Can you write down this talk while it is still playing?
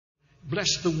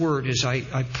bless the word as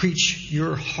I preach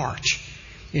your heart.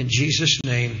 In Jesus'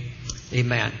 name,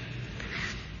 amen.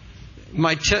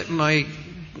 My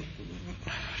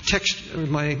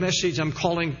message I'm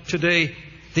calling today,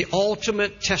 the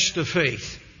ultimate test of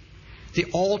faith. The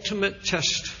ultimate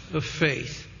test of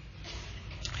faith.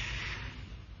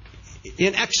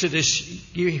 In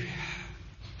Exodus, you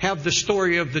have the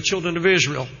story of the children of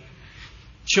Israel.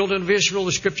 Children of Israel,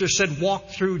 the scripture said,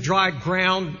 walked through dry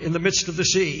ground in the midst of the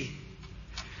sea.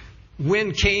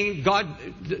 Wind came,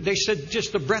 they said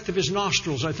just the breath of His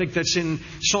nostrils. I think that's in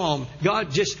Psalm. God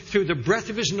just through the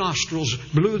breath of His nostrils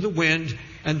blew the wind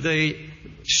and the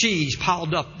seas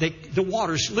piled up. The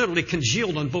waters literally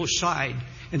congealed on both sides,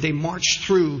 and they marched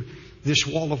through this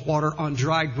wall of water on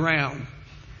dry ground,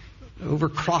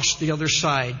 crossed the other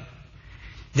side.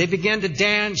 They began to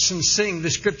dance and sing.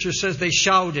 The scripture says they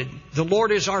shouted, "The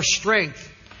Lord is our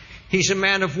strength. He's a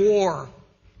man of war,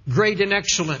 great in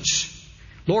excellence.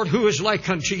 Lord, who is like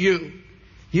unto you?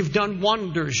 You've done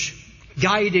wonders,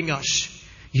 guiding us.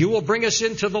 You will bring us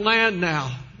into the land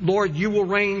now. Lord, you will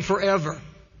reign forever."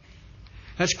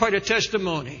 That's quite a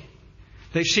testimony.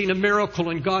 They've seen a miracle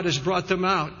and God has brought them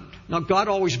out. Now, God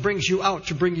always brings you out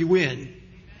to bring you in.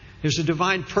 There's a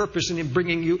divine purpose in Him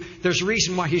bringing you. There's a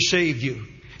reason why He saved you.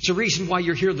 It's a reason why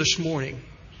you're here this morning.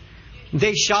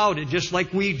 They shouted just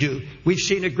like we do. We've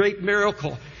seen a great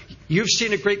miracle. You've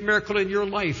seen a great miracle in your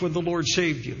life when the Lord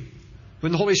saved you.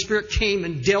 When the Holy Spirit came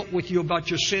and dealt with you about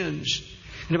your sins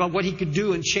and about what He could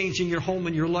do in changing your home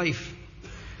and your life.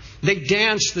 They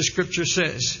danced, the scripture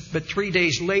says. But 3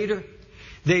 days later,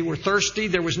 they were thirsty.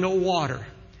 There was no water.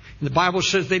 And the Bible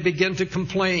says they began to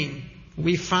complain.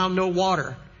 We found no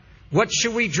water. What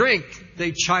shall we drink?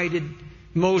 They chided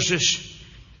Moses,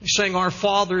 saying, our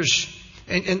fathers,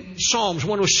 and Psalms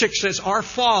 106 says, our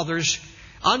fathers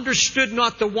understood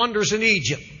not the wonders in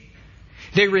Egypt.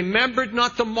 They remembered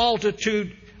not the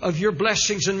multitude of your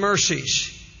blessings and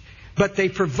mercies. But they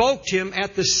provoked him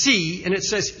at the sea. And it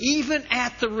says, even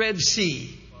at the Red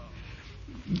Sea.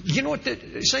 You know what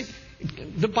it's saying?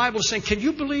 The Bible is saying, can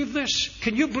you believe this?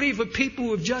 Can you believe a people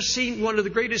who have just seen one of the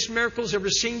greatest miracles ever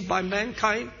seen by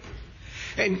mankind?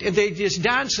 And they just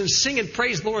dance and sing and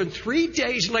praise the Lord. And 3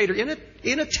 days later,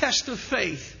 in a test of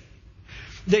faith,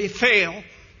 they fail.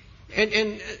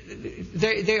 And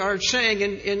they are saying,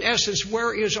 in essence,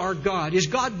 where is our God? Is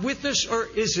God with us or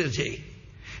isn't He?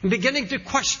 And beginning to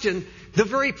question the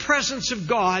very presence of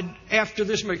God after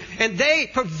this miracle. And they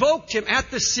provoked him at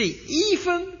the sea,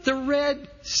 even the Red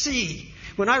Sea.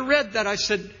 When I read that, I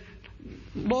said,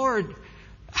 Lord,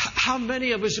 how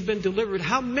many of us have been delivered?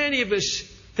 How many of us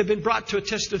have been brought to a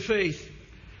test of faith?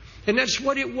 And that's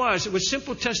what it was. It was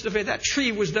simple test of faith. That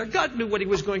tree was there. God knew what He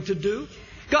was going to do.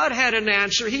 God had an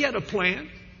answer. He had a plan.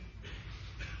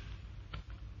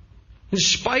 In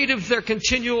spite of their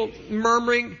continual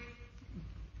murmuring,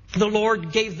 the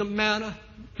Lord gave them manna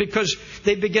because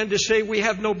they began to say, we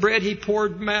have no bread. He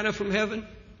poured manna from heaven.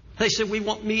 They said, we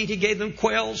want meat. He gave them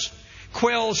quails.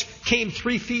 Quails came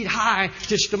 3 feet high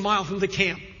just a mile from the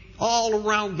camp. All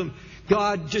around them.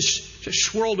 God just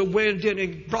swirled a wind in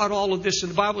and brought all of this.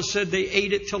 And the Bible said they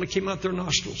ate it till it came out their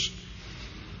nostrils.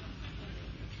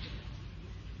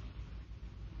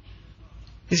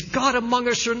 Is God among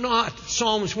us or not?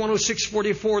 Psalms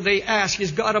 106:44, they ask,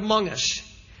 is God among us?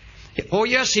 Oh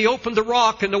yes, He opened the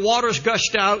rock and the waters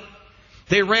gushed out.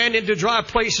 They ran into dry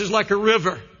places like a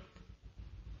river.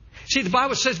 See, the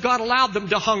Bible says God allowed them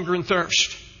to hunger and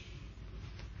thirst.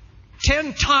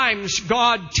 10 times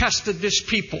God tested this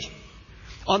people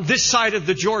on this side of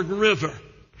the Jordan River.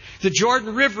 The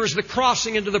Jordan River is the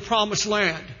crossing into the Promised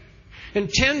Land. And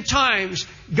 10 times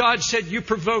God said, you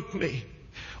provoked me.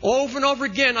 Over and over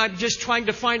again, I'm just trying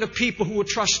to find a people who will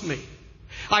trust me.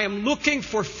 I am looking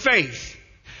for faith.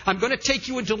 I'm going to take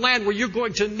you into land where you're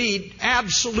going to need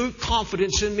absolute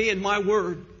confidence in me and my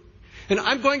word. And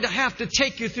I'm going to have to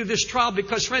take you through this trial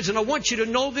because, friends, and I want you to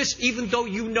know this, even though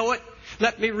you know it,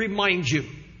 let me remind you.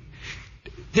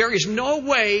 There is no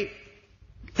way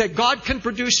that God can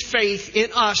produce faith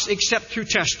in us except through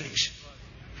testings.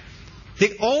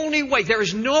 The only way, there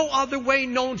is no other way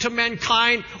known to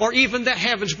mankind or even the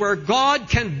heavens where God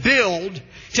can build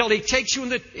till He takes you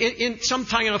in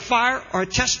sometime in a fire or a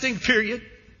testing period.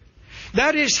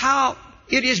 That is how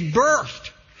it is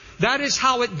birthed. That is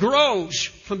how it grows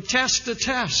from test to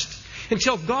test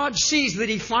until God sees that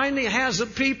He finally has a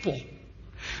people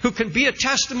who can be a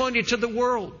testimony to the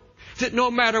world that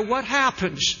no matter what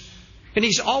happens, and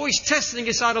He's always testing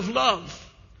us out of love.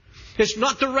 It's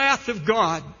not the wrath of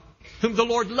God. Whom the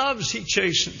Lord loves, He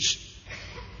chastens.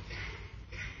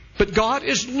 But God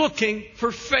is looking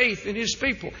for faith in His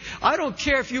people. I don't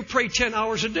care if you pray 10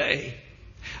 hours a day.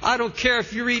 I don't care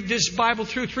if you read this Bible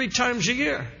through 3 times a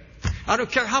year. I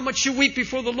don't care how much you weep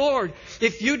before the Lord.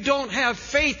 If you don't have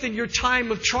faith in your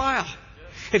time of trial,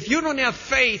 if you don't have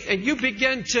faith and you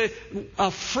begin to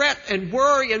fret and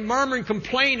worry and murmur and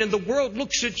complain and the world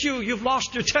looks at you, you've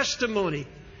lost your testimony.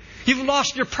 You've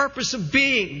lost your purpose of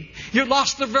being. You've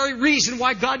lost the very reason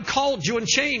why God called you and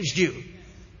changed you.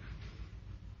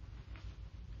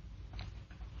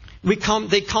 They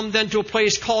come then to a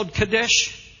place called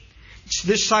Kadesh. It's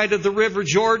this side of the river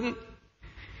Jordan.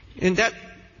 And that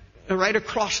right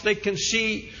across they can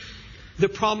see the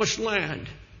promised land,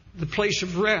 the place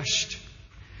of rest.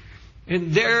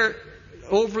 And there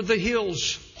over the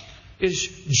hills is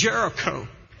Jericho,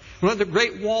 one of the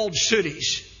great walled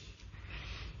cities.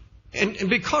 And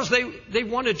because they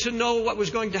wanted to know what was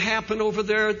going to happen over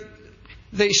there,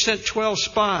 they sent 12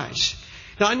 spies.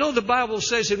 Now, I know the Bible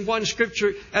says in one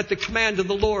scripture, at the command of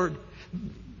the Lord,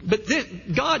 but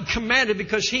God commanded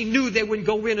because He knew they wouldn't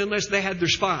go in unless they had their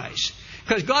spies.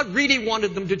 Because God really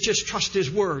wanted them to just trust His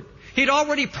word. He'd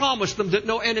already promised them that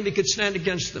no enemy could stand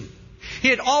against them. He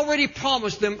had already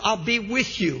promised them, I'll be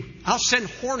with you. I'll send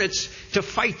hornets to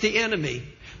fight the enemy.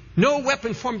 No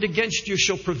weapon formed against you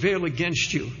shall prevail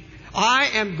against you. I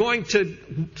am going to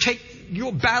take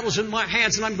your battles in my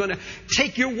hands, and I'm going to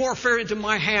take your warfare into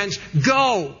my hands.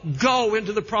 Go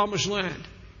into the promised land.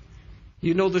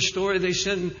 You know the story. They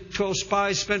send 12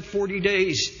 spies, spent 40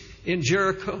 days in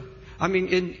Jericho.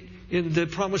 In the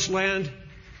promised land.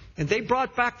 And they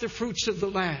brought back the fruits of the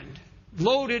land,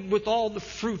 loaded with all the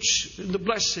fruits and the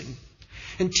blessing.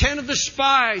 And 10 of the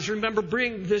spies, remember,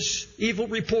 bring this evil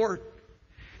report.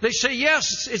 They say,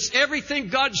 yes, it's everything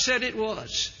God said it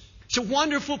was. It's a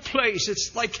wonderful place.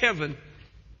 It's like heaven.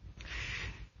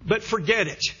 But forget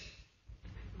it.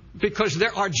 Because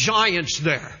there are giants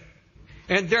there.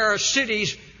 And there are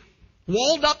cities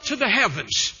walled up to the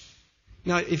heavens.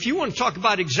 Now, if you want to talk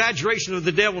about exaggeration of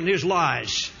the devil and his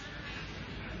lies,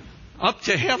 up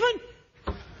to heaven?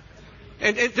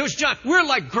 And those giants, we're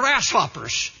like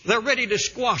grasshoppers. They're ready to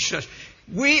squash us.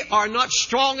 We are not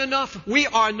strong enough. We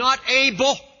are not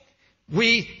able.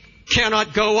 We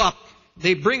cannot go up.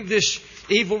 They bring this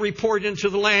evil report into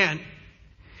the land.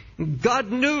 God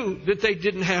knew that they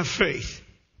didn't have faith.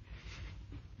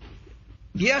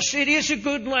 Yes, it is a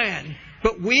good land,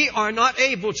 but we are not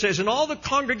able, it says. And all the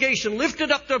congregation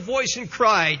lifted up their voice and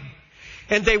cried,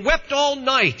 and they wept all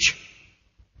night.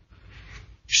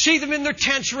 See them in their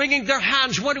tents wringing their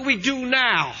hands. What do we do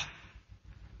now?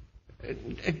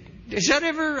 Has that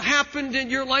ever happened in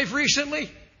your life recently?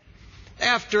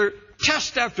 After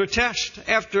test after test,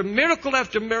 after miracle,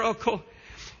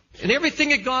 and everything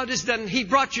that God has done, He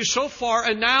brought you so far,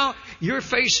 and now you're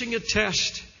facing a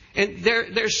test. And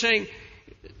they're saying,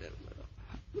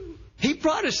 He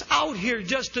brought us out here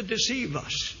just to deceive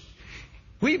us.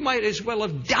 We might as well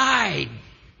have died.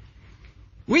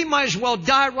 We might as well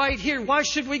die right here. Why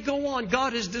should we go on?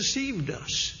 God has deceived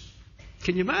us.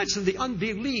 Can you imagine the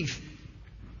unbelief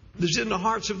that's in the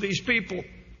hearts of these people?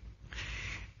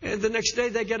 And the next day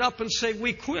they get up and say,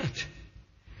 we quit.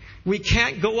 We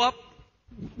can't go up.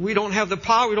 We don't have the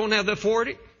power. We don't have the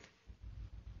authority.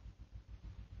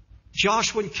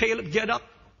 Joshua and Caleb get up.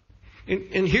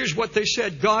 And here's what they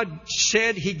said. God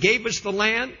said He gave us the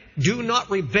land. Do not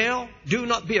rebel. Do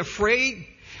not be afraid.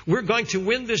 We're going to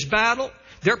win this battle.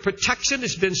 Their protection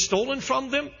has been stolen from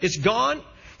them. It's gone.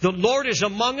 The Lord is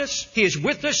among us. He is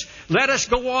with us. Let us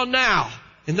go on now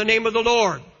in the name of the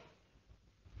Lord.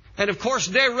 And of course,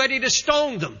 they're ready to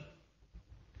stone them.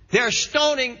 They're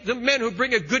stoning the men who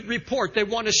bring a good report. They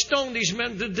want to stone these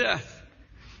men to death.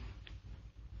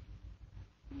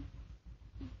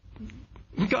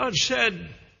 God said,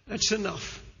 that's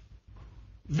enough.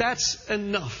 That's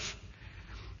enough.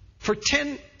 For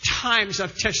 10 times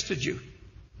I've tested you.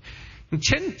 And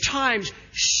 10 times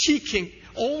seeking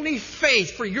only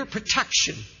faith for your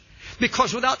protection.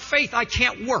 Because without faith I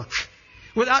can't work.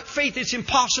 Without faith it's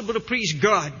impossible to please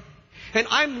God. And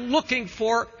I'm looking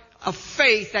for a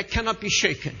faith that cannot be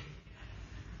shaken.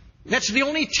 That's the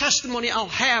only testimony I'll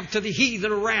have to the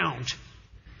heathen around.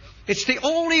 It's the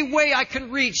only way I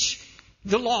can reach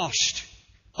the lost.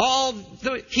 All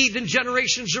the heathen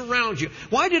generations around you.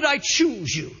 Why did I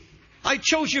choose you? I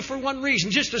chose you for one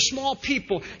reason, just a small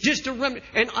people, just a remnant.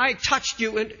 And I touched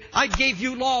you and I gave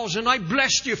you laws and I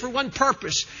blessed you for one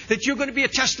purpose, that you're going to be a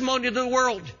testimony to the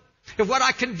world of what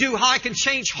I can do, how I can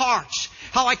change hearts,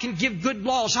 how I can give good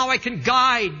laws, how I can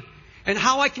guide, and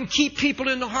how I can keep people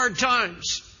in the hard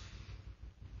times.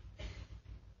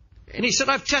 And He said,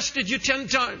 I've tested you 10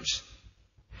 times.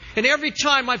 And every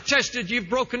time I've tested, you've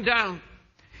broken down.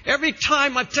 Every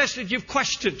time I've tested, you've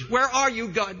questioned, where are you,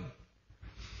 God?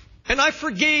 And I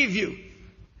forgave you.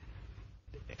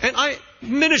 And I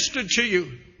ministered to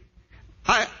you.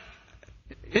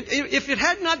 If it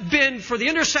had not been for the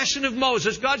intercession of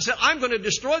Moses, God said, I'm going to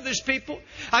destroy this people.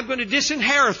 I'm going to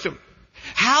disinherit them.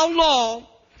 How long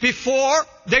before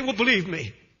they will believe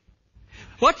me?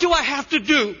 What do I have to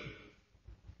do?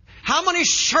 How many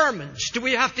sermons do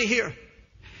we have to hear?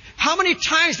 How many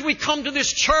times do we come to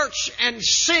this church and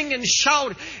sing and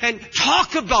shout and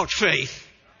talk about faith?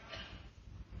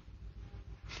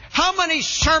 How many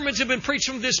sermons have been preached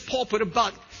from this pulpit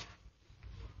about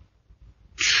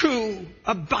true,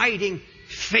 abiding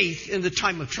faith in the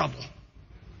time of trouble?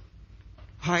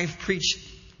 I've preached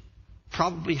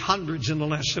probably hundreds in the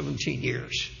last 17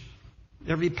 years.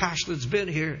 Every pastor that's been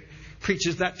here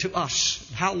preaches that to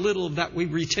us. How little of that we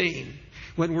retain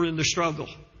when we're in the struggle.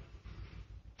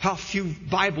 How few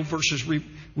Bible verses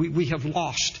we have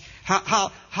lost.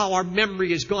 How our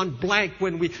memory has gone blank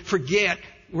when we forget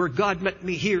where God met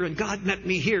me here, and God met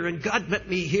me here, and God met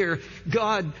me here.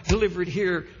 God delivered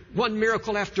here. One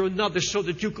miracle after another, so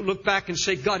that you can look back and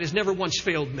say, God has never once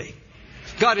failed me.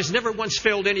 God has never once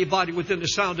failed anybody within the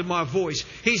sound of my voice.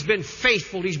 He's been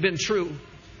faithful. He's been true.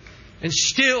 And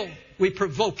still we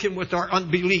provoke Him with our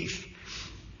unbelief.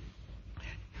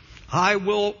 I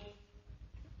will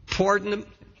pardon them.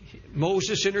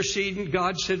 Moses interceding.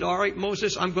 God said, all right,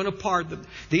 Moses, I'm going to pardon them.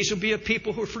 These will be a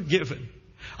people who are forgiven.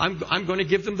 I'm going to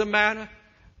give them the manna.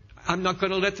 I'm not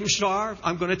going to let them starve.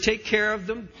 I'm going to take care of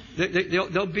them.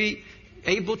 They'll be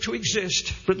able to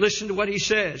exist. But listen to what He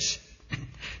says.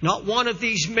 Not one of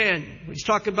these men, he's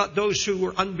talking about those who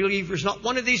were unbelievers, not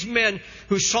one of these men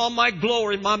who saw my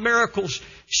glory, my miracles,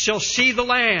 shall see the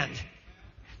land.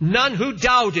 None who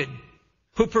doubted,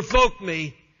 who provoked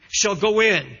me, shall go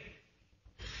in.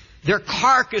 Their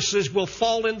carcasses will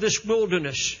fall in this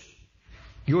wilderness.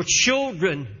 Your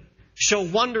children shall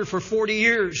wander for 40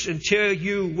 years until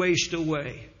you waste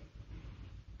away.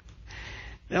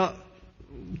 Now,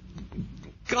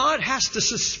 God has to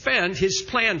suspend His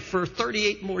plan for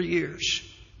 38 more years.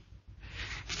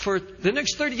 For the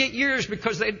next 38 years,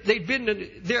 because they've been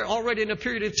there already in a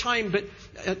period of time. But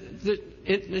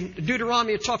in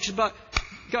Deuteronomy it talks about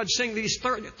God saying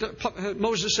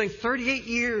Moses saying 38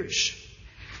 years.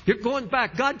 You're going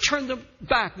back. God turned them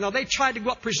back. Now they tried to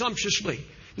go up presumptuously.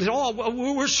 They said, oh,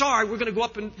 well, we're sorry. We're going to go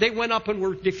up. And they went up and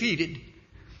were defeated.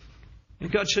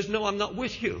 And God says, no, I'm not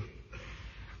with you.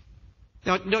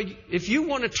 Now, if you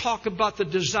want to talk about the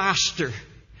disaster,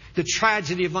 the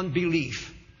tragedy of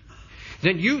unbelief,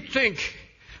 then you think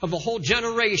of a whole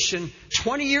generation,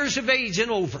 20 years of age and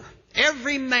over.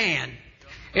 Every man,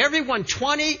 everyone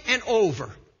 20 and over,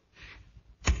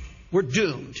 were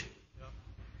doomed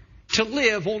to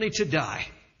live only to die.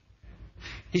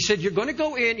 He said, you're going to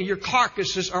go in and your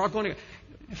carcasses are going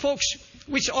to... Folks,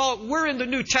 we're in the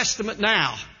New Testament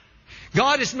now.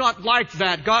 God is not like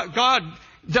that. God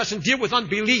doesn't deal with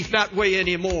unbelief that way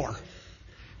anymore.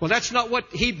 Well, that's not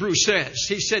what Hebrews says.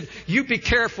 He said, you be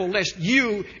careful lest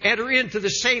you enter into the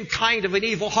same kind of an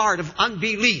evil heart of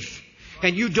unbelief.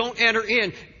 And you don't enter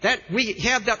in. That we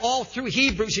have that all through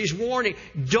Hebrews. He's warning.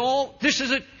 This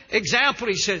is an example.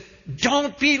 He said,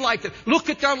 don't be like that. Look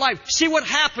at their life. See what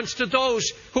happens to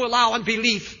those who allow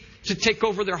unbelief to take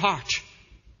over their heart.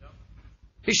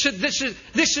 He said, this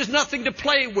is nothing to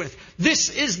play with.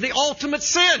 This is the ultimate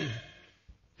sin.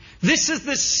 This is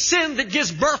the sin that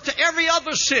gives birth to every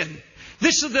other sin.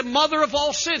 This is the mother of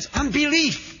all sins.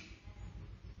 Unbelief.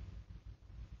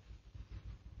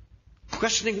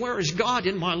 Questioning, where is God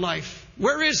in my life?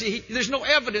 Where is He? There's no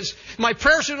evidence. My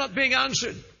prayers are not being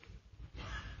answered.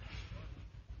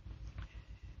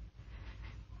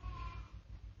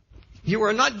 You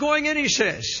are not going in, He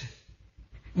says.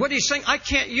 What He's saying, I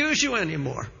can't use you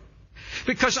anymore.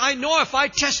 Because I know if I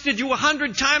tested you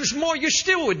 100 times more, you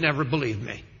still would never believe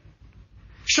me.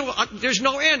 So there's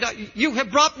no end. You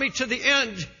have brought me to the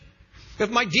end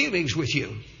of my dealings with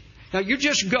you. Now you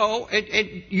just go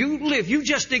and you live. You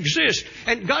just exist.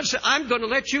 And God said, I'm going to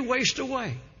let you waste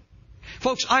away.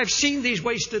 Folks, I've seen these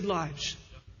wasted lives.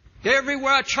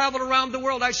 Everywhere I travel around the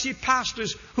world, I see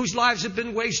pastors whose lives have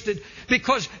been wasted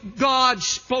because God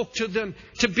spoke to them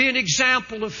to be an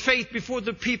example of faith before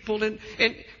the people. And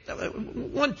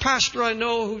one pastor I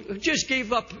know who just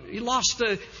gave up, he lost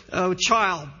a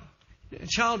child. The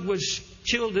child was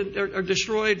killed or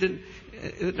destroyed at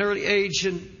an early age.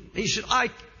 And he said,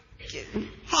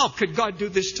 how could God do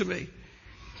this to me?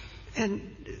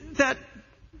 And that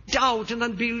doubt and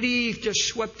unbelief just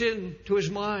swept into his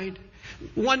mind.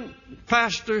 One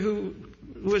pastor who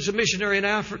was a missionary in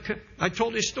Africa. I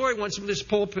told his story once from this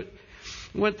pulpit.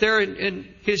 Went there and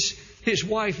his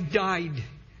wife died.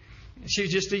 She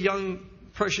was just a young,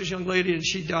 precious young lady, and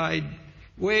she died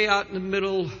way out in the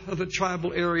middle of a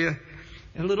tribal area.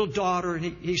 And a little daughter, and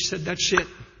he said, that's it.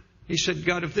 He said,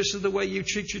 God, if this is the way you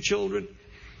treat your children,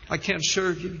 I can't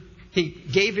serve you. He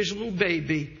gave his little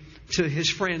baby to his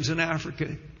friends in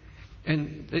Africa.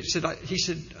 And he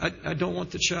said, I don't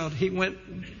want the child. He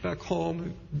went back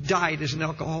home, died as an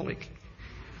alcoholic.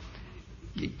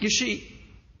 You see,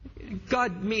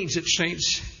 God means it,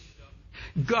 saints.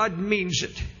 God means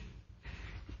it.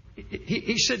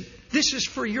 He said, this is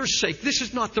for your sake. This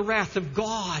is not the wrath of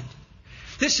God.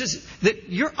 This is that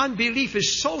your unbelief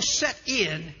is so set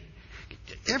in.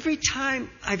 Every time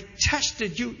I've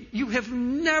tested you, you have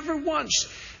never once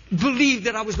believed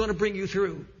that I was going to bring you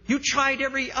through. You tried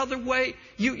every other way.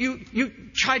 You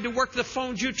tried to work the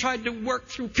phones. You tried to work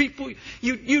through people.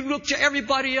 You looked to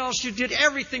everybody else. You did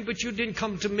everything, but you didn't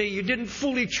come to me. You didn't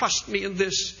fully trust me in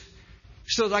this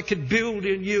so that I could build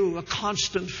in you a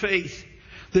constant faith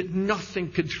that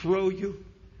nothing could throw you.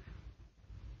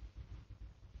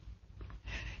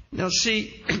 Now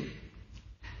see,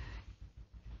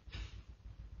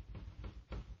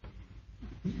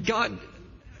 God,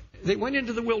 they went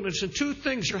into the wilderness, and two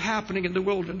things are happening in the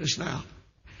wilderness now.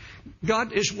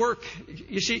 God is work.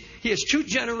 You see, He has two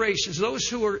generations, those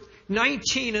who are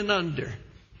 19 and under.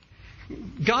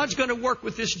 God's going to work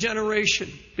with this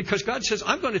generation because God says,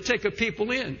 I'm going to take a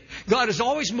people in. God is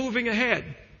always moving ahead.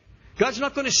 God's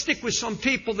not going to stick with some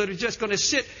people that are just going to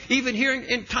sit, even here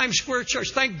in Times Square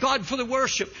Church. Thank God for the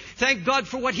worship. Thank God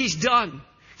for what He's done.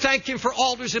 Thank Him for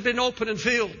altars that have been opened and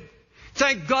filled.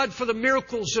 Thank God for the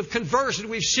miracles of conversion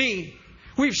we've seen.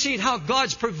 We've seen how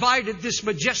God's provided this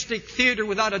majestic theater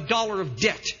without a dollar of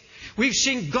debt. We've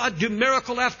seen God do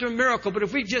miracle after miracle. But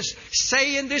if we just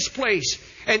stay in this place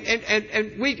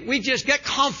and we just get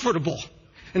comfortable,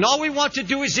 and all we want to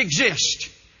do is exist,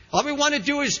 all we want to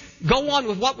do is go on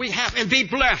with what we have and be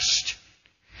blessed.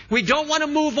 We don't want to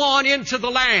move on into the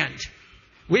land.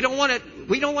 We don't want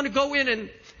to go in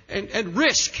and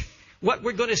risk what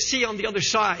we're going to see on the other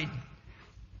side.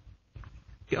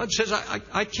 God says,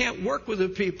 I can't work with the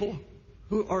people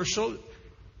who are so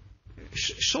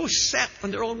set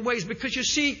on their own ways. Because you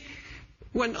see,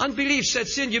 when unbelief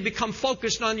sets in, you become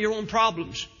focused on your own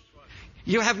problems.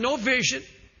 You have no vision.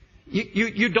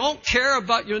 You don't care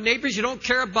about your neighbors. You don't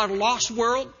care about a lost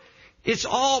world. It's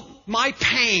all my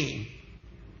pain,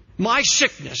 my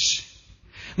sickness,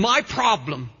 my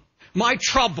problem, my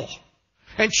trouble.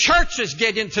 And churches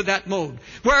get into that mode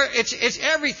where it's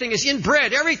everything is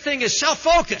inbred. Everything is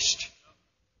self-focused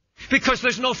because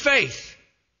there's no faith.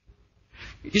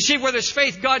 You see, where there's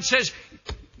faith, God says,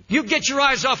 you get your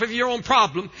eyes off of your own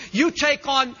problem. You take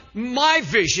on my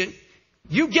vision.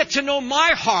 You get to know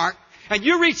my heart. And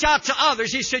you reach out to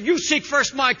others. He said, you seek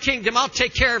first my kingdom. I'll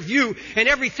take care of you and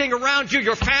everything around you,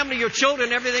 your family, your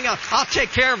children, everything else. I'll take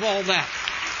care of all that.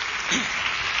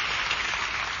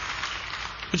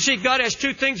 But see, God has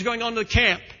two things going on in the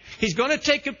camp. He's going to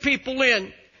take the people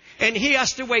in, and He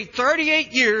has to wait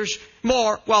 38 years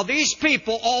more while these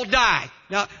people all die.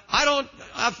 Now,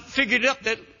 I've figured up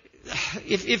that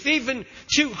if even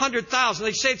 200,000,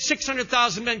 they said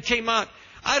 600,000 men came out,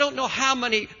 I don't know how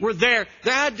many were there.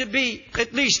 There had to be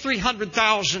at least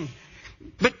 300,000.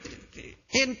 But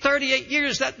in 38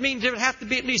 years, that means there would have to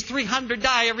be at least 300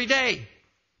 die every day.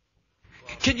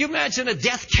 Can you imagine a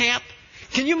death camp?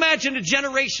 Can you imagine a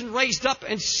generation raised up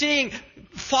and seeing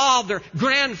father,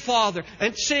 grandfather,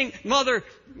 and seeing mother,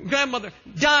 grandmother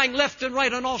dying left and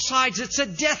right on all sides? It's a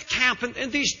death camp.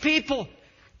 And these people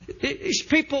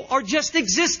are just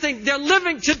existing. They're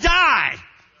living to die.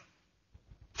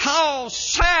 How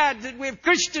sad that we have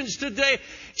Christians today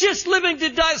just living to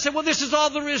die and say, well, this is all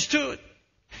there is to it.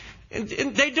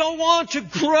 And they don't want to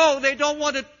grow. They don't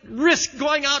want to risk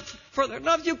going out further.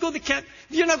 Now, if you go to camp,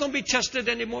 you're not going to be tested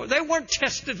anymore. They weren't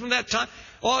tested from that time.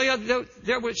 Oh, yeah,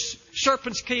 there was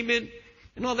serpents came in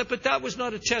and all that, but that was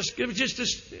not a test. It was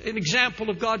just an example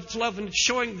of God's love and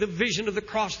showing the vision of the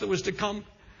cross that was to come.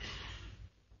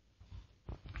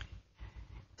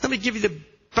 Let me give you the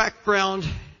background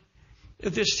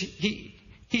of this.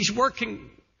 He's working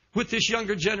with this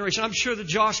younger generation. I'm sure that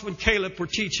Joshua and Caleb were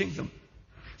teaching them.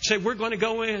 Say, we're going to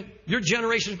go in. Your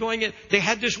generation's going in. They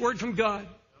had this word from God,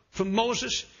 from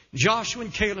Moses, Joshua,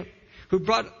 and Caleb, who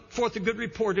brought forth a good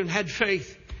report and had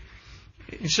faith.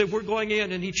 He said, we're going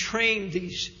in. And he trained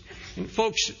these. And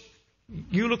folks,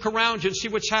 you look around you and see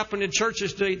what's happened in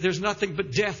churches today. There's nothing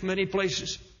but death many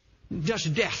places.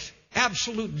 Just death.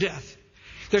 Absolute death.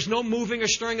 There's no moving or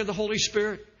stirring of the Holy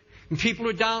Spirit. And people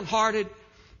are downhearted.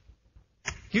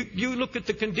 You look at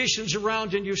the conditions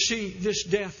around and you see this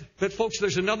death. But folks,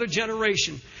 there's another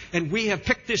generation. And we have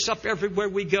picked this up everywhere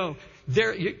we go.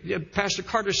 Pastor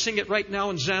Carter sing it right now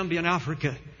in Zambia and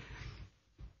Africa.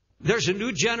 There's a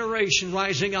new generation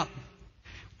rising up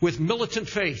with militant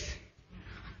faith.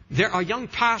 There are young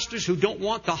pastors who don't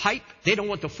want the hype. They don't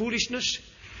want the foolishness.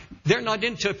 They're not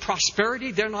into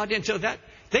prosperity. They're not into that.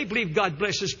 They believe God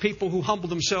blesses people who humble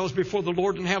themselves before the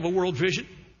Lord and have a world vision.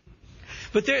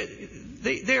 But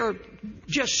they're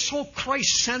just so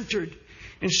Christ-centered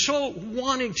and so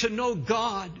wanting to know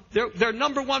God. Their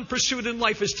number one pursuit in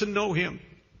life is to know Him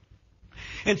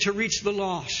and to reach the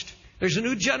lost. There's a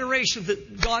new generation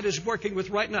that God is working with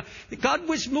right now. God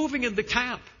was moving in the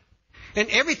camp. And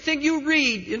everything you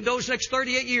read in those next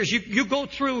 38 years, you go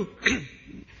through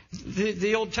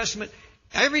the Old Testament,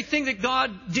 everything that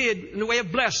God did in the way of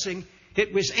blessing,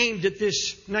 it was aimed at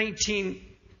this 19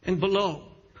 and below.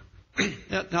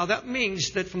 Now that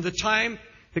means that from the time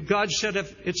that God said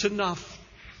it's enough,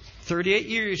 38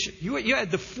 years, you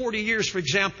had the 40 years, for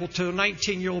example, to a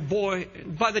 19-year-old boy.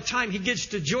 By the time he gets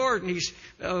to Jordan, he's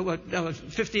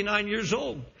 59 years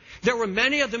old. There were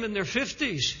many of them in their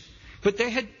 50s. But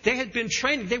they had been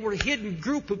trained. They were a hidden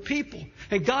group of people.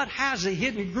 And God has a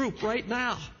hidden group right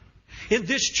now. In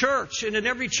this church and in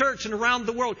every church and around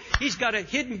the world, He's got a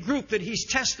hidden group that He's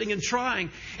testing and trying.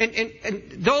 And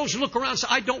those look around and say,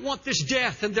 I don't want this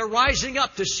death. And they're rising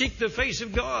up to seek the face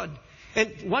of God. And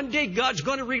one day God's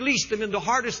going to release them in the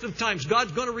hardest of times.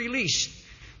 God's going to release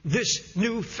this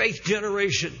new faith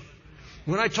generation.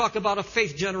 When I talk about a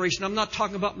faith generation, I'm not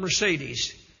talking about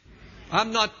Mercedes.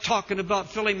 I'm not talking about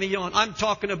filet mignon. I'm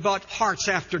talking about hearts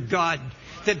after God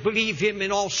that believe Him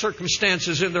in all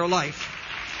circumstances in their life.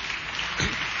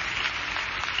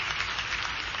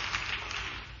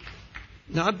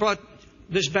 Now, I brought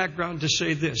this background to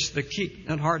say this, the key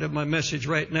and heart of my message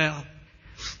right now.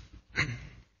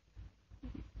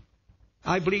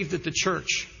 I believe that the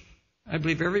church, I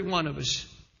believe every one of us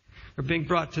are being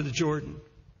brought to the Jordan.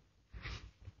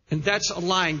 And that's a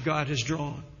line God has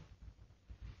drawn.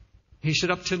 He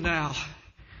said, up to now,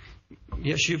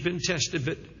 yes, you've been tested,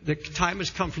 but the time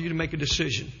has come for you to make a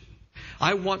decision.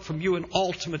 I want from you an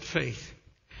ultimate faith.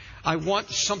 I want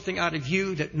something out of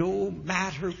you that no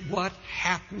matter what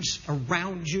happens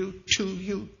around you, to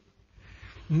you,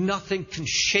 nothing can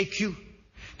shake you,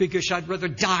 because I'd rather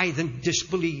die than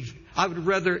disbelieve. I would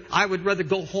rather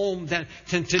go home than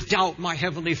to doubt my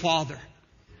Heavenly Father.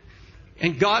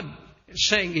 And God is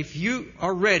saying, if you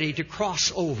are ready to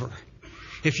cross over,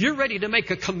 if you're ready to make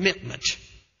a commitment,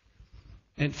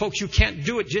 and folks, you can't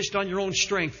do it just on your own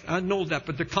strength. I know that.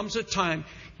 But there comes a time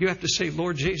you have to say,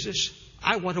 Lord Jesus,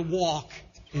 I want to walk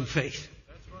in faith.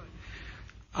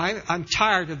 I'm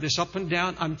tired of this up and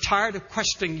down. I'm tired of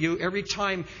questioning you every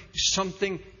time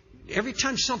something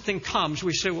comes.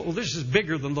 We say, well, this is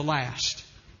bigger than the last.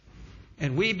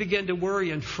 And we begin to worry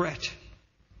and fret.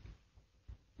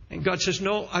 And God says,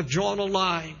 no, I've drawn a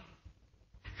line.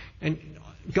 And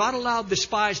God allowed the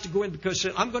spies to go in because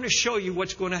I'm going to show you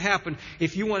what's going to happen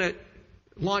if you want to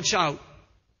launch out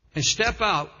and step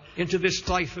out into this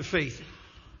life of faith.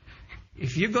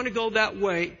 If you're going to go that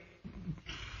way,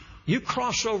 you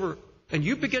cross over and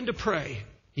you begin to pray.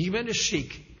 You begin to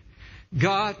seek.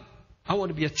 God, I want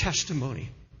to be a testimony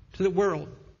to the world.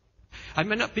 I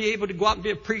may not be able to go out and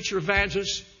be a preacher,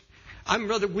 evangelist. I'm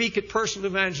rather weak at personal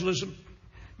evangelism.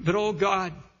 But, oh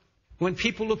God, when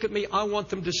people look at me, I want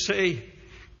them to say,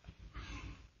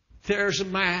 there's a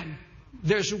man,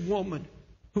 there's a woman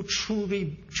who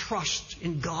truly trusts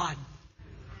in God.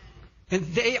 And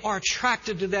they are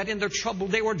attracted to that in their trouble.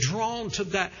 They were drawn to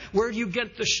that. Where do you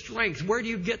get the strength? Where do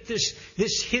you get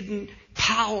this hidden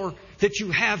power that you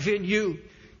have in you?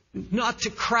 Not to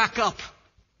crack up,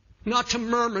 not to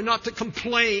murmur, not to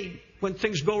complain when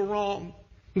things go wrong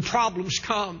and problems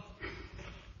come.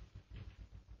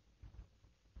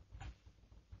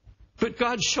 But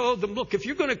God showed them, look, if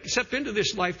you're going to step into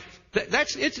this life,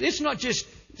 it's not just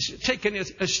taking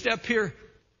a step here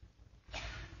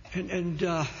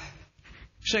and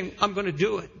saying, I'm going to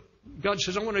do it. God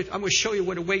says, I'm going to show you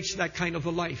what awaits that kind of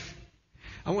a life.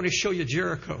 I want to show you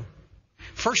Jericho.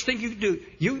 First thing you do,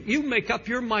 you make up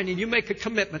your mind and you make a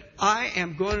commitment. I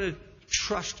am going to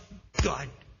trust God.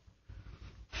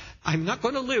 I'm not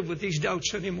going to live with these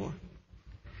doubts anymore.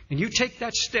 And you take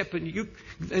that step and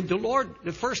the Lord,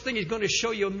 the first thing He's going to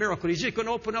show you a miracle. He's just going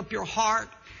to open up your heart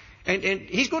and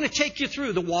He's going to take you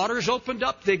through. The water's opened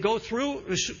up. They go through.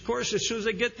 Of course, as soon as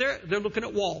they get there, they're looking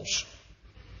at walls.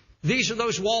 These are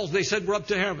those walls they said were up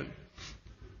to heaven.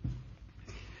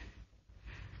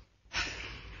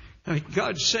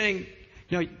 God's saying,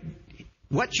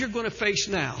 what you're going to face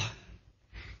now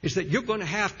is that you're going to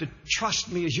have to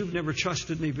trust me as you've never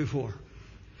trusted me before.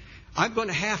 I'm going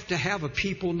to have a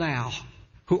people now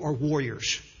who are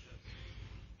warriors.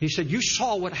 He said, you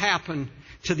saw what happened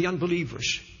to the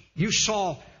unbelievers. You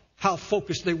saw how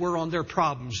focused they were on their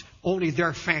problems, only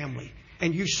their family.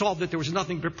 And you saw that there was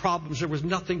nothing but problems. There was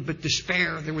nothing but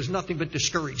despair. There was nothing but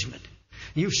discouragement.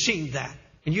 You've seen that.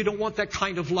 And you don't want that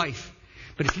kind of life.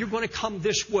 But if you're going to come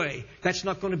this way, that's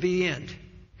not going to be the end.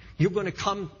 You're going to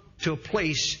come to a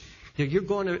place that you're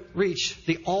going to reach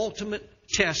the ultimate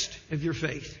test of your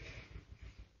faith.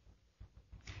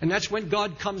 And that's when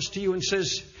God comes to you and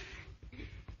says,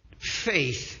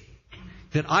 faith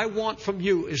that I want from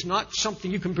you is not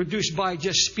something you can produce by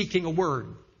just speaking a word.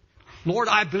 Lord,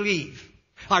 I believe.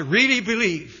 I really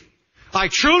believe. I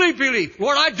truly believe.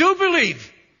 Lord, I do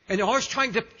believe. And you're always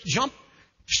trying to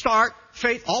start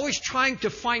faith, always trying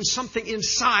to find something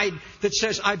inside that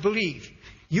says, I believe.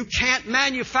 You can't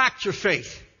manufacture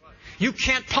faith. You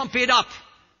can't pump it up.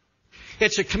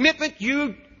 It's a commitment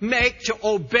you make to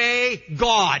obey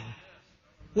God.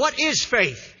 What is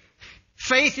faith?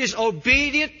 Faith is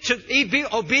obedience to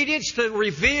the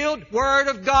revealed Word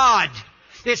of God.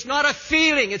 It's not a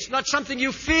feeling. It's not something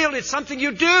you feel. It's something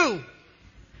you do.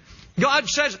 God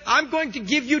says, I'm going to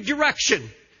give you direction.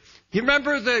 You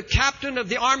remember the captain of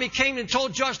the army came and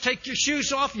told Josh, take your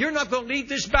shoes off. You're not going to lead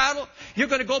this battle. You're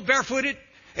going to go barefooted.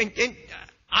 And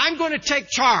I'm going to take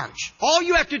charge. All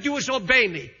you have to do is obey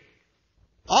me.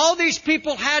 All these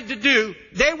people had to do,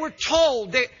 they were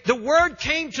told, the word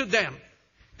came to them.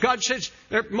 God says,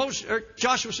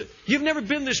 Joshua said, you've never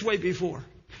been this way before.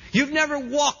 You've never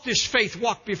walked this faith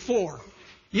walk before.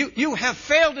 You have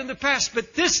failed in the past,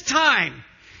 but this time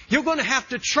you're going to have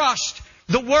to trust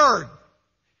the Word,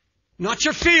 not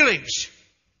your feelings.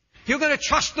 You're going to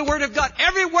trust the Word of God.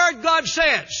 Every word God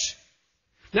says.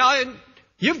 Now,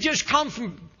 you've just come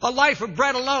from a life of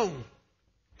bread alone.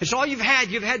 It's all you've had.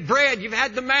 You've had bread. You've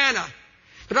had the manna.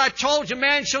 But I told you,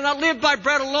 man shall not live by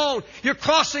bread alone. You're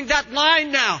crossing that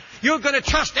line now. You're going to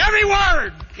trust every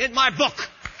word in my book.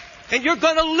 And you're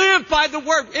going to live by the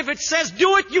Word. If it says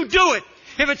do it, you do it.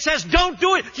 If it says don't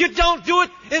do it, you don't do it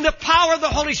in the power of the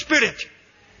Holy Spirit.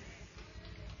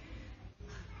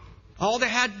 All they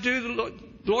had to do,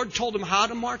 the Lord told them how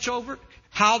to march over,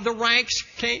 how the ranks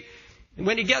came. And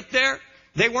when you get there,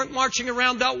 they weren't marching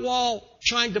around that wall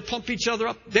trying to pump each other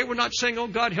up. They were not saying, oh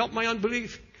God, help my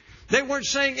unbelief. They weren't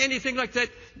saying anything like that.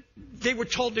 They were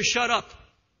told to shut up.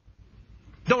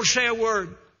 Don't say a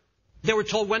word. They were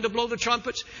told when to blow the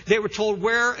trumpets. They were told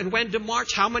where and when to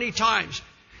march, how many times.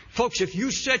 Folks, if you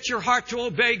set your heart to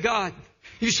obey God,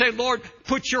 you say, Lord,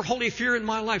 put your holy fear in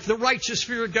my life, the righteous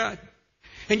fear of God.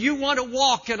 And you want to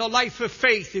walk in a life of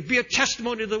faith, it'd be a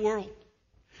testimony to the world.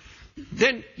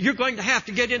 Then you're going to have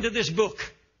to get into this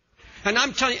book. And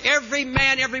I'm telling you, every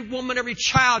man, every woman, every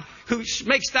child who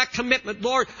makes that commitment,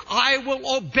 Lord, I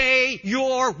will obey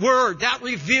your word, that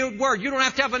revealed word. You don't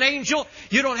have to have an angel.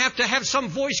 You don't have to have some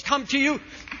voice come to you.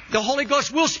 The Holy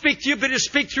Ghost will speak to you, but it'll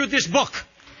speak through this book.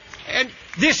 And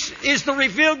this is the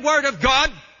revealed word of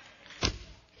God.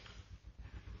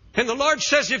 And the Lord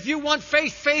says, if you want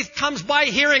faith, faith comes by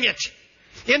hearing it.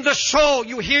 In the soul,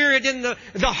 you hear it in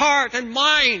the heart and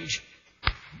mind.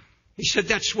 He said,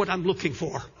 that's what I'm looking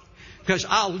for. Because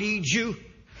I'll lead you.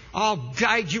 I'll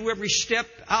guide you every step.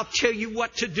 I'll tell you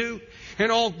what to do.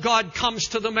 And all God comes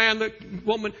to the man, the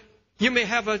woman. You may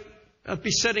have a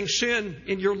besetting sin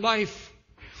in your life.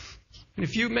 And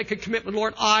if you make a commitment,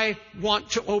 Lord, I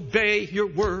want to obey your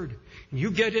word. And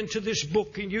you get into this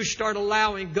book and you start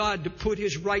allowing God to put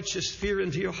His righteous fear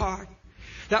into your heart.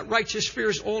 That righteous fear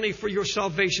is only for your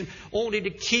salvation, only to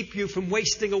keep you from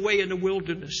wasting away in the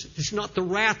wilderness. It's not the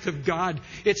wrath of God.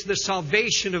 It's the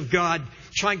salvation of God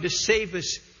trying to save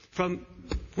us from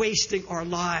wasting our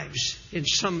lives in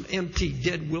some empty,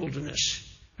 dead wilderness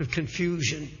of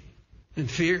confusion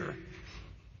and fear.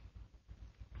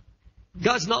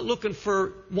 God's not looking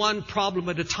for one problem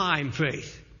at a time,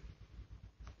 faith.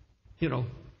 You know,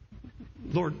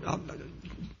 Lord,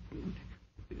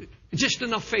 just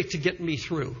enough faith to get me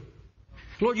through.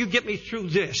 Lord, you get me through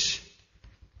this.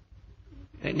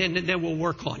 And then we'll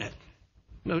work on it.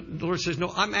 No, the Lord says,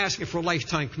 no, I'm asking for a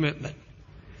lifetime commitment.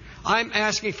 I'm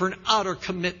asking for an utter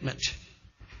commitment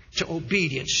to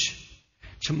obedience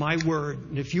to my word.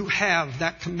 And if you have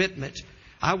that commitment,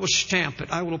 I will stamp it,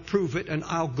 I will approve it, and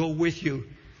I'll go with you.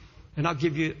 And I'll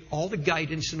give you all the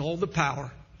guidance and all the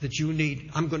power that you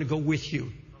need. I'm going to go with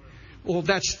you. Well,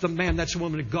 that's the man, that's the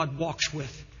woman that God walks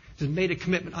with. Has made a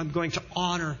commitment. I'm going to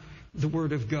honor the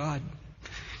Word of God.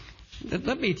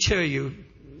 Let me tell you,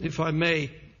 if I may,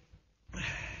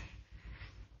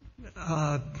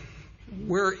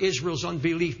 where Israel's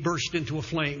unbelief burst into a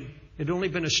flame. It had only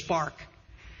been a spark.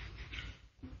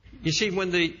 You see,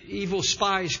 when the evil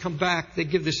spies come back, they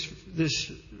give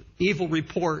this evil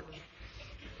report,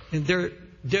 and they're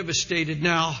devastated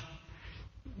now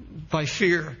by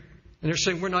fear. And they're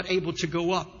saying, we're not able to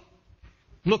go up.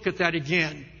 Look at that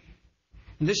again.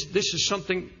 And this is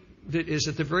something that is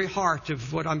at the very heart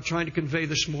of what I'm trying to convey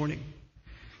this morning.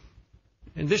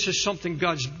 And this is something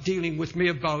God's dealing with me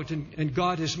about, and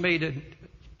God has made a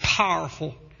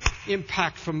powerful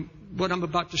impact from what I'm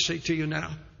about to say to you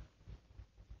now.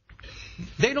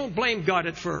 They don't blame God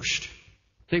at first.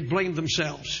 They blame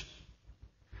themselves.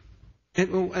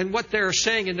 And what they're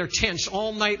saying in their tents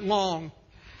all night long,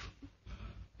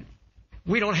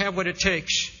 we don't have what it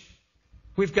takes.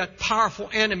 We've got powerful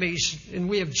enemies, and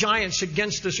we have giants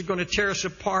against us who are going to tear us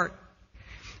apart.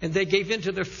 And they gave in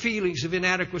to their feelings of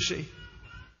inadequacy.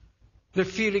 Their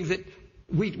feeling that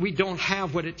we don't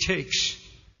have what it takes.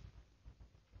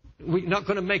 We're not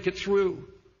going to make it through.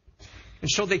 And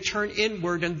so they turn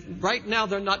inward, and right now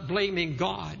they're not blaming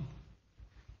God.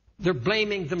 They're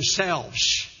blaming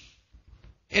themselves.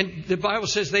 And the Bible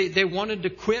says they wanted to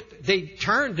quit. They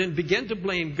turned and began to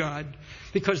blame God,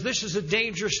 because this is a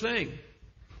dangerous thing.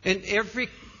 And every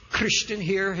Christian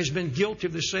here has been guilty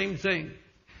of the same thing.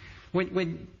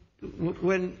 When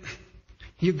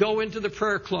you go into the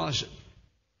prayer closet,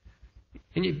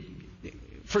 and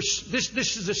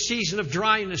this is a season of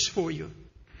dryness for you.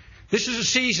 This is a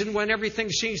season when everything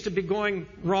seems to be going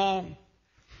wrong.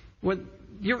 When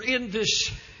you're in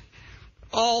this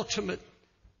ultimate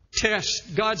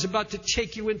test, God's about to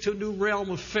take you into a new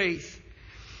realm of faith.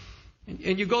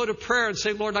 And you go to prayer and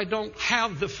say, Lord, I don't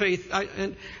have the faith.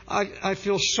 I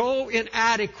feel so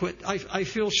inadequate. I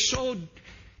feel so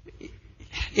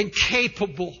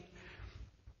incapable.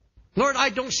 Lord, I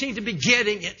don't seem to be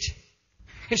getting it.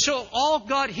 And so all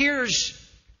God hears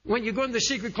when you go in the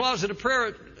secret closet of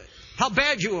prayer, how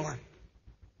bad you are.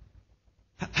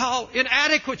 How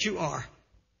inadequate you are.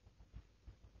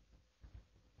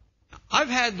 I've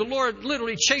had the Lord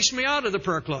literally chase me out of the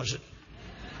prayer closet.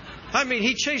 I mean,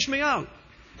 He chased me out.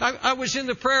 I was in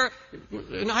the prayer,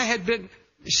 and I had been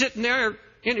sitting there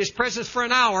in His presence for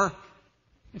an hour,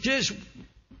 just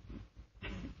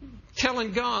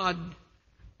telling God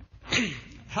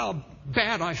how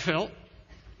bad I felt.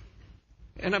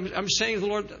 And I'm saying to the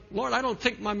Lord, Lord, I don't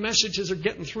think my messages are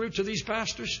getting through to these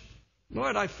pastors.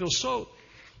 Lord, I feel so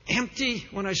empty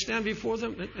when I stand before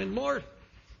them. And Lord,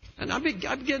 and I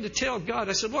began to tell God,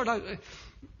 I said, Lord,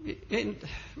 and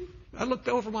I looked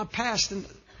over my past, and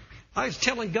I was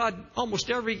telling God almost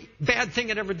every bad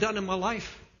thing I'd ever done in my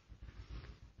life.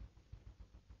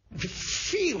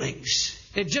 Feelings.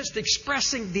 And just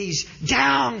expressing these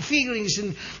down feelings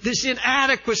and this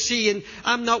inadequacy, and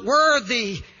I'm not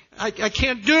worthy. I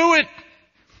can't do it.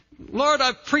 Lord,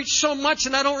 I've preached so much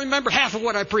and I don't remember half of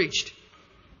what I preached.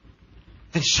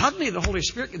 And suddenly the Holy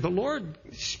Spirit, the Lord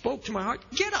spoke to my heart.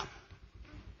 Get up.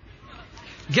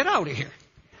 Get out of here.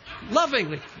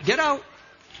 Lovingly. Get out.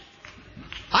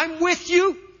 I'm with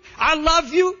you. I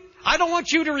love you. I don't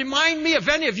want you to remind me of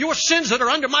any of your sins that are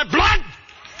under my blood.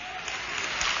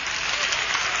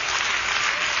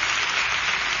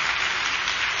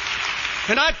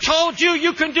 And I've told you,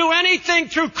 you can do anything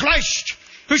through Christ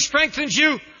who strengthens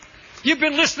you. You've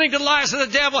been listening to the lies of the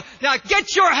devil. Now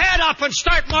get your head up and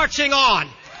start marching on.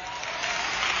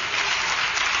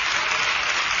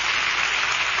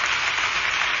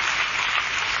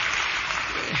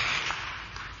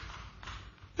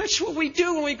 That's what we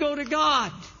do when we go to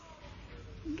God.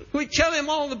 We tell Him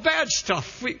all the bad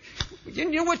stuff.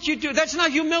 You know what you do? That's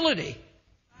not humility.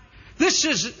 This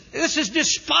is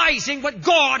despising what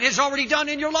God has already done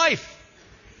in your life.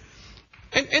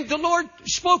 And the Lord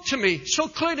spoke to me so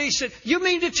clearly. He said, you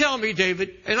mean to tell me,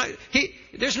 David, and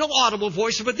there's no audible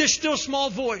voice, but there's still a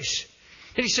small voice.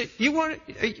 And He said,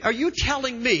 are you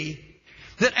telling me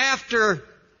that after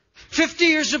 50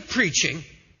 years of preaching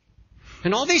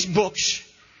and all these books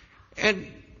and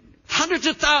hundreds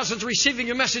of thousands receiving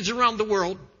your message around the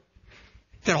world,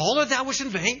 that all of that was in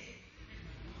vain?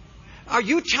 Are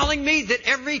you telling me that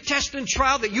every test and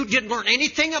trial that you didn't learn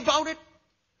anything about it?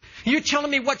 You're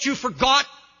telling me what you forgot?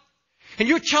 And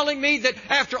you're telling me that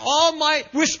after all my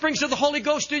whisperings of the Holy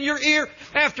Ghost in your ear,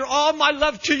 after all my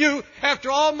love to you,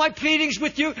 after all my pleadings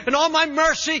with you, and all my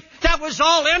mercy, that was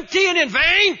all empty and in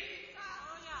vain?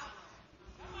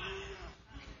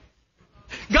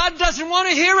 God doesn't want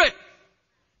to hear it.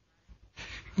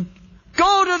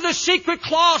 Go to the secret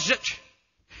closet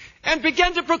and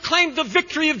begin to proclaim the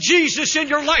victory of Jesus in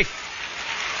your life.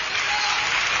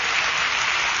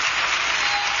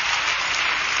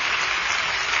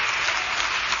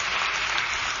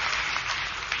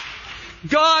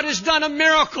 God has done a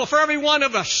miracle for every one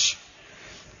of us.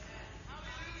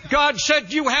 God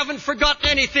said, you haven't forgotten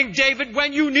anything, David.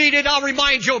 When you need it, I'll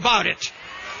remind you about it.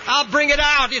 I'll bring it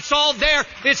out. It's all there.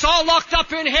 It's all locked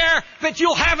up in here, but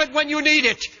you'll have it when you need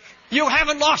it. You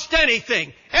haven't lost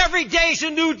anything. Every day's a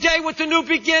new day with a new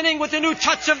beginning, with a new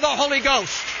touch of the Holy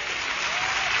Ghost.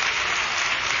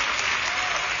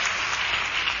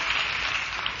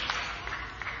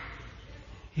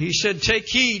 He said, take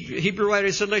heed, Hebrew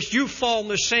writer said, lest you fall in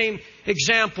the same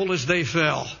example as they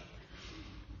fell.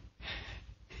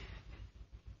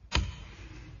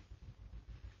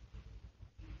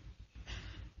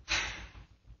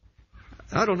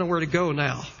 I don't know where to go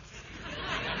now,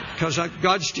 because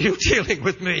God's still dealing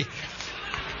with me.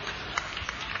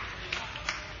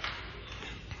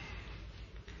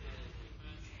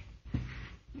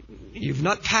 You've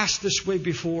not passed this way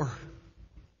before.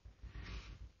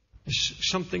 There's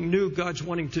something new God's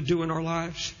wanting to do in our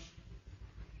lives.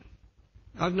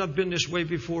 I've not been this way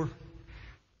before,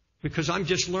 because I'm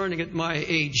just learning at my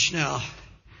age now.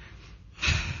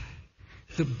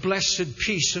 The blessed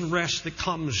peace and rest that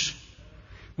comes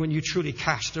when you truly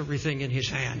cast everything in His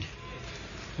hand.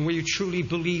 And when you truly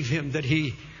believe Him that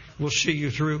He will see you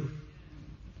through.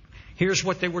 Here's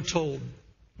what they were told.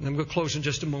 And I'm going to close in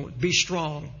just a moment. Be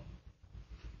strong.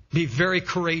 Be very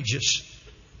courageous.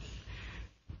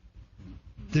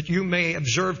 That you may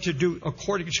observe to do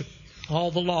according to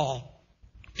all the law.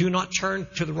 Do not turn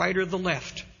to the right or the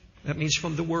left. That means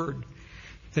from the Word.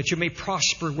 That you may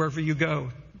prosper wherever you go.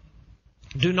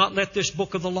 Do not let this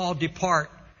book of the law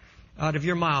depart out of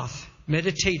your mouth.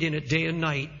 Meditate in it day and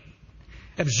night.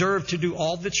 Observe to do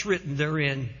all that's written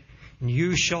therein, and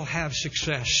you shall have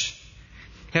success.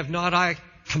 Have not I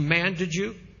commanded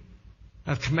you?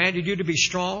 I've commanded you to be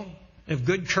strong, of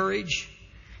good courage.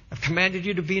 I've commanded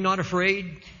you to be not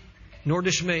afraid, nor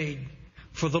dismayed.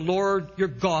 For the Lord your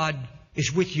God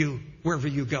is with you wherever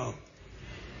you go.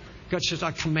 God says,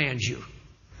 I command you.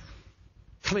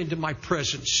 Come into my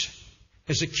presence.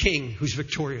 As a king who's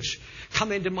victorious.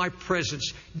 Come into my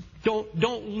presence.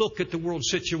 Don't look at the world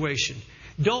situation.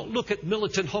 Don't look at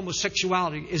militant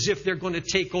homosexuality as if they're going to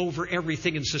take over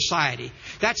everything in society.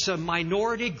 That's a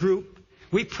minority group.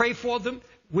 We pray for them.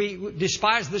 We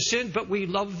despise the sin, but we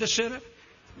love the sinner.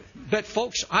 But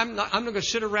folks, I'm not going to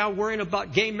sit around worrying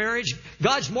about gay marriage.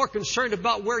 God's more concerned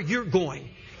about where you're going.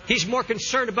 He's more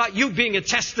concerned about you being a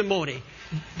testimony.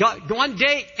 God, one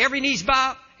day, every knee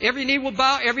will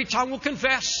bow, every tongue will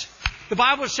confess. The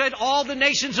Bible said all the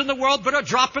nations in the world but a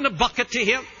drop in a bucket to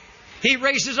Him. He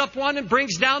raises up one and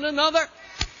brings down another.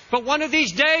 But one of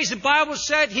these days, the Bible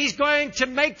said He's going to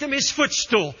make them His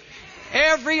footstool.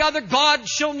 Every other God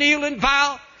shall kneel and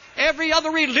bow. Every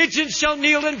other religion shall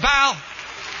kneel and bow.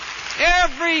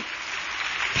 Every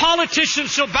politician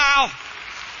shall bow.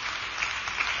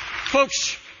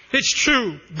 Folks, it's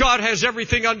true. God has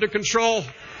everything under control.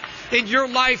 In your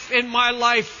life, in my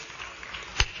life,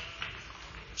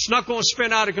 it's not going to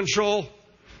spin out of control.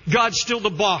 God's still the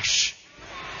boss.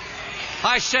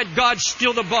 I said God's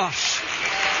still the boss.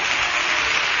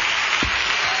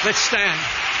 Let's stand.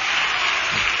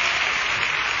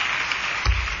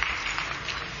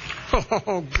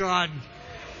 Oh, God.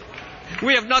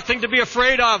 We have nothing to be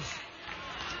afraid of.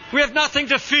 We have nothing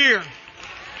to fear.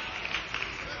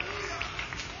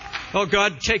 Oh,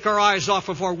 God, take our eyes off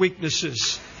of our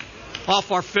weaknesses,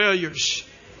 off our failures,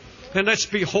 and let's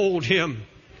behold Him,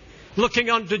 looking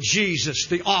unto Jesus,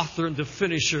 the author and the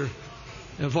finisher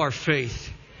of our faith.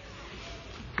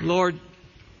 Lord,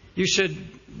 You said,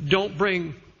 don't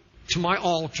bring to my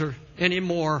altar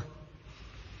anymore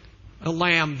a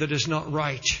lamb that is not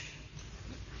right.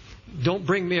 Don't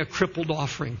bring me a crippled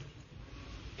offering.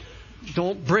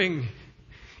 Don't bring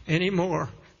any more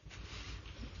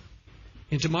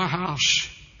into my house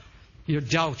your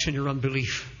doubts and your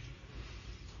unbelief.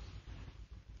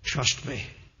 Trust me,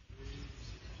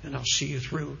 and I'll see you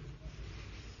through,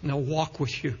 and I'll walk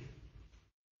with you.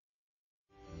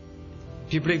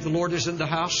 Do you believe the Lord is in the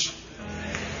house?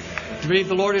 Do you believe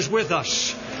the Lord is with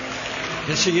us?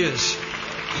 Yes, He is.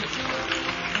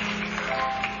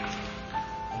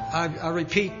 I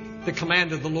repeat the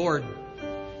command of the Lord.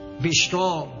 Be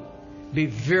strong. Be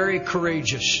very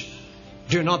courageous.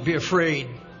 Do not be afraid.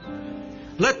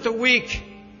 Let the weak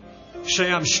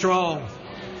say, I'm strong.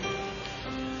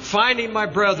 Finding my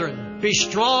brethren, be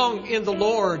strong in the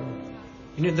Lord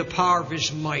and in the power of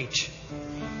His might.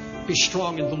 Be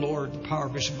strong in the Lord, the power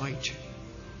of His might.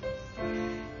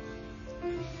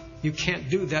 You can't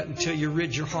do that until you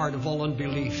rid your heart of all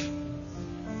unbelief.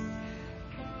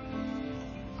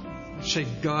 Say,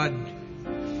 God,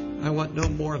 I want no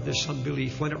more of this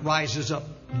unbelief. When it rises up,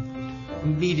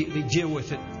 immediately deal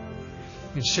with it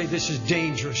and say, this is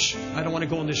dangerous. I don't want to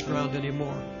go on this ground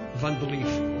anymore of unbelief.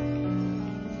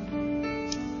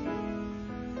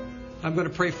 I'm going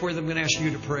to pray for you. I'm going to ask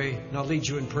you to pray, and I'll lead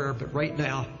you in prayer. But right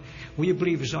now, will you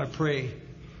believe as I pray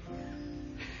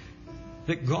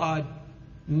that God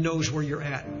knows where you're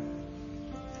at,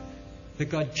 that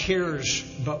God cares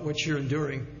about what you're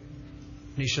enduring?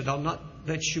 And He said, I'll not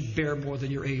let you bear more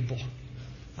than you're able.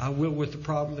 I will, with the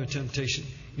problem, the temptation,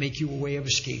 make you a way of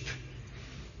escape,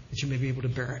 that you may be able to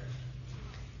bear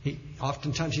it.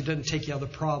 Oftentimes He doesn't take you out of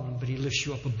the problem, but He lifts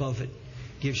you up above it,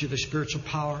 gives you the spiritual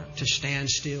power to stand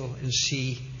still and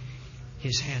see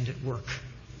His hand at work.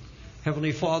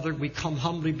 Heavenly Father, we come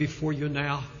humbly before you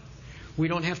now. We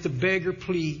don't have to beg or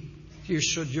plead. You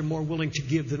said you're more willing to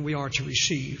give than we are to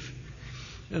receive.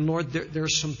 And Lord, there are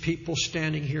some people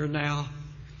standing here now,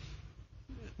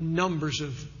 numbers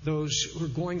of those who are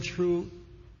going through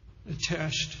a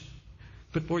test.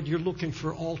 But Lord, you're looking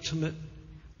for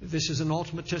this is an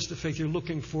ultimate test of faith. You're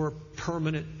looking for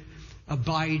permanent,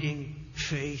 abiding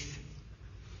faith.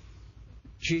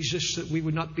 Jesus, that we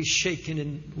would not be shaken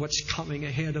in what's coming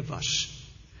ahead of us.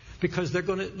 Because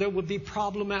there will be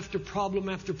problem after problem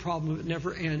after problem. It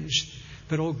never ends.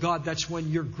 But, oh God, that's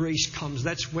when your grace comes.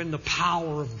 That's when the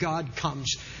power of God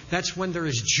comes. That's when there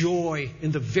is joy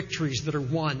in the victories that are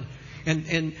won.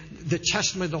 And the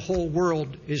testimony of the whole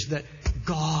world is that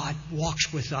God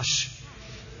walks with us.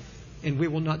 And we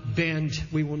will not bend.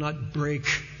 We will not break.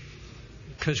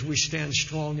 Because we stand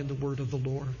strong in the word of the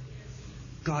Lord.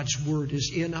 God's word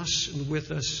is in us and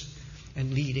with us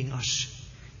and leading us.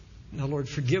 Now, Lord,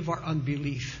 forgive our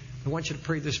unbelief. I want you to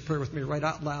pray this prayer with me right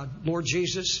out loud. Lord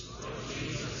Jesus,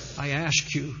 I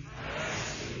ask you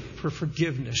for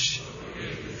forgiveness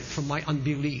for my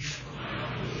unbelief.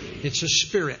 It's a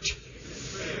spirit,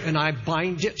 and I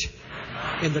bind it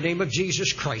in the name of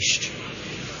Jesus Christ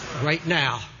right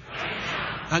now.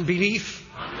 Unbelief,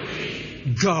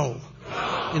 go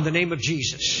in the name of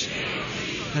Jesus.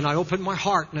 And I open my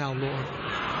heart now, Lord.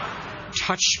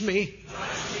 Touch me.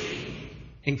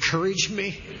 Encourage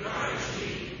me.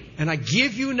 And I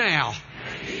give you now.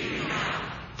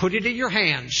 Put it in your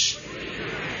hands.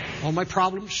 All my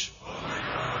problems,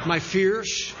 my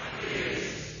fears,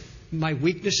 my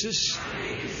weaknesses,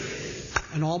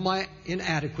 and all my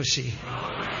inadequacy.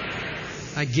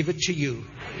 I give it to you.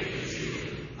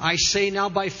 I say now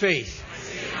by faith,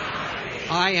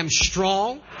 I am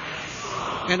strong,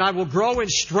 and I will grow in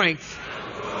strength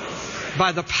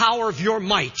by the power of your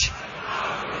might,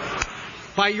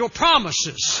 by your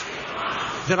promises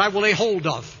that I will lay hold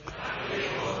of.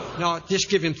 Now, just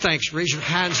give Him thanks. Raise your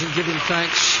hands and give Him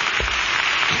thanks.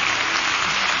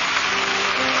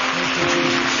 Thank you,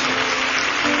 Jesus.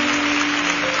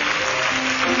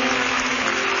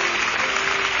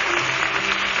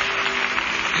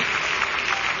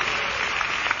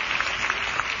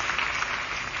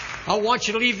 I want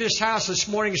you to leave this house this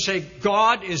morning and say,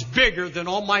 God is bigger than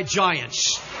all my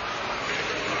giants.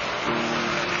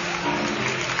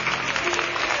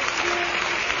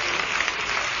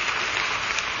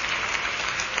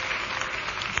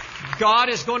 God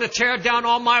is going to tear down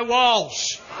all my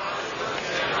walls.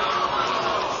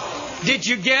 Did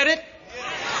you get it?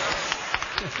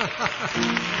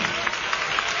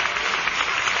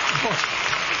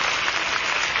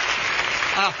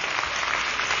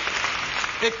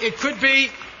 It could be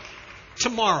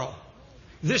tomorrow,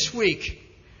 this week.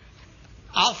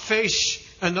 I'll face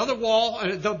another wall,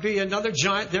 and there'll be another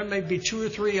giant. There may be 2 or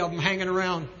 3 of them hanging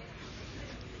around.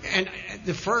 And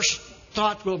the first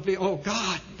thought will be, oh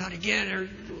God, not again, or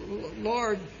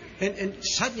Lord. And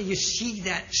suddenly you see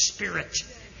that spirit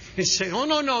and say, oh,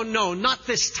 no, not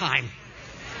this time.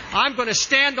 I'm going to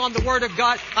stand on the Word of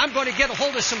God. I'm going to get a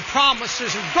hold of some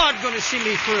promises, and God's going to see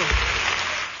me through.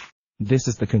 This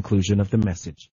is the conclusion of the message.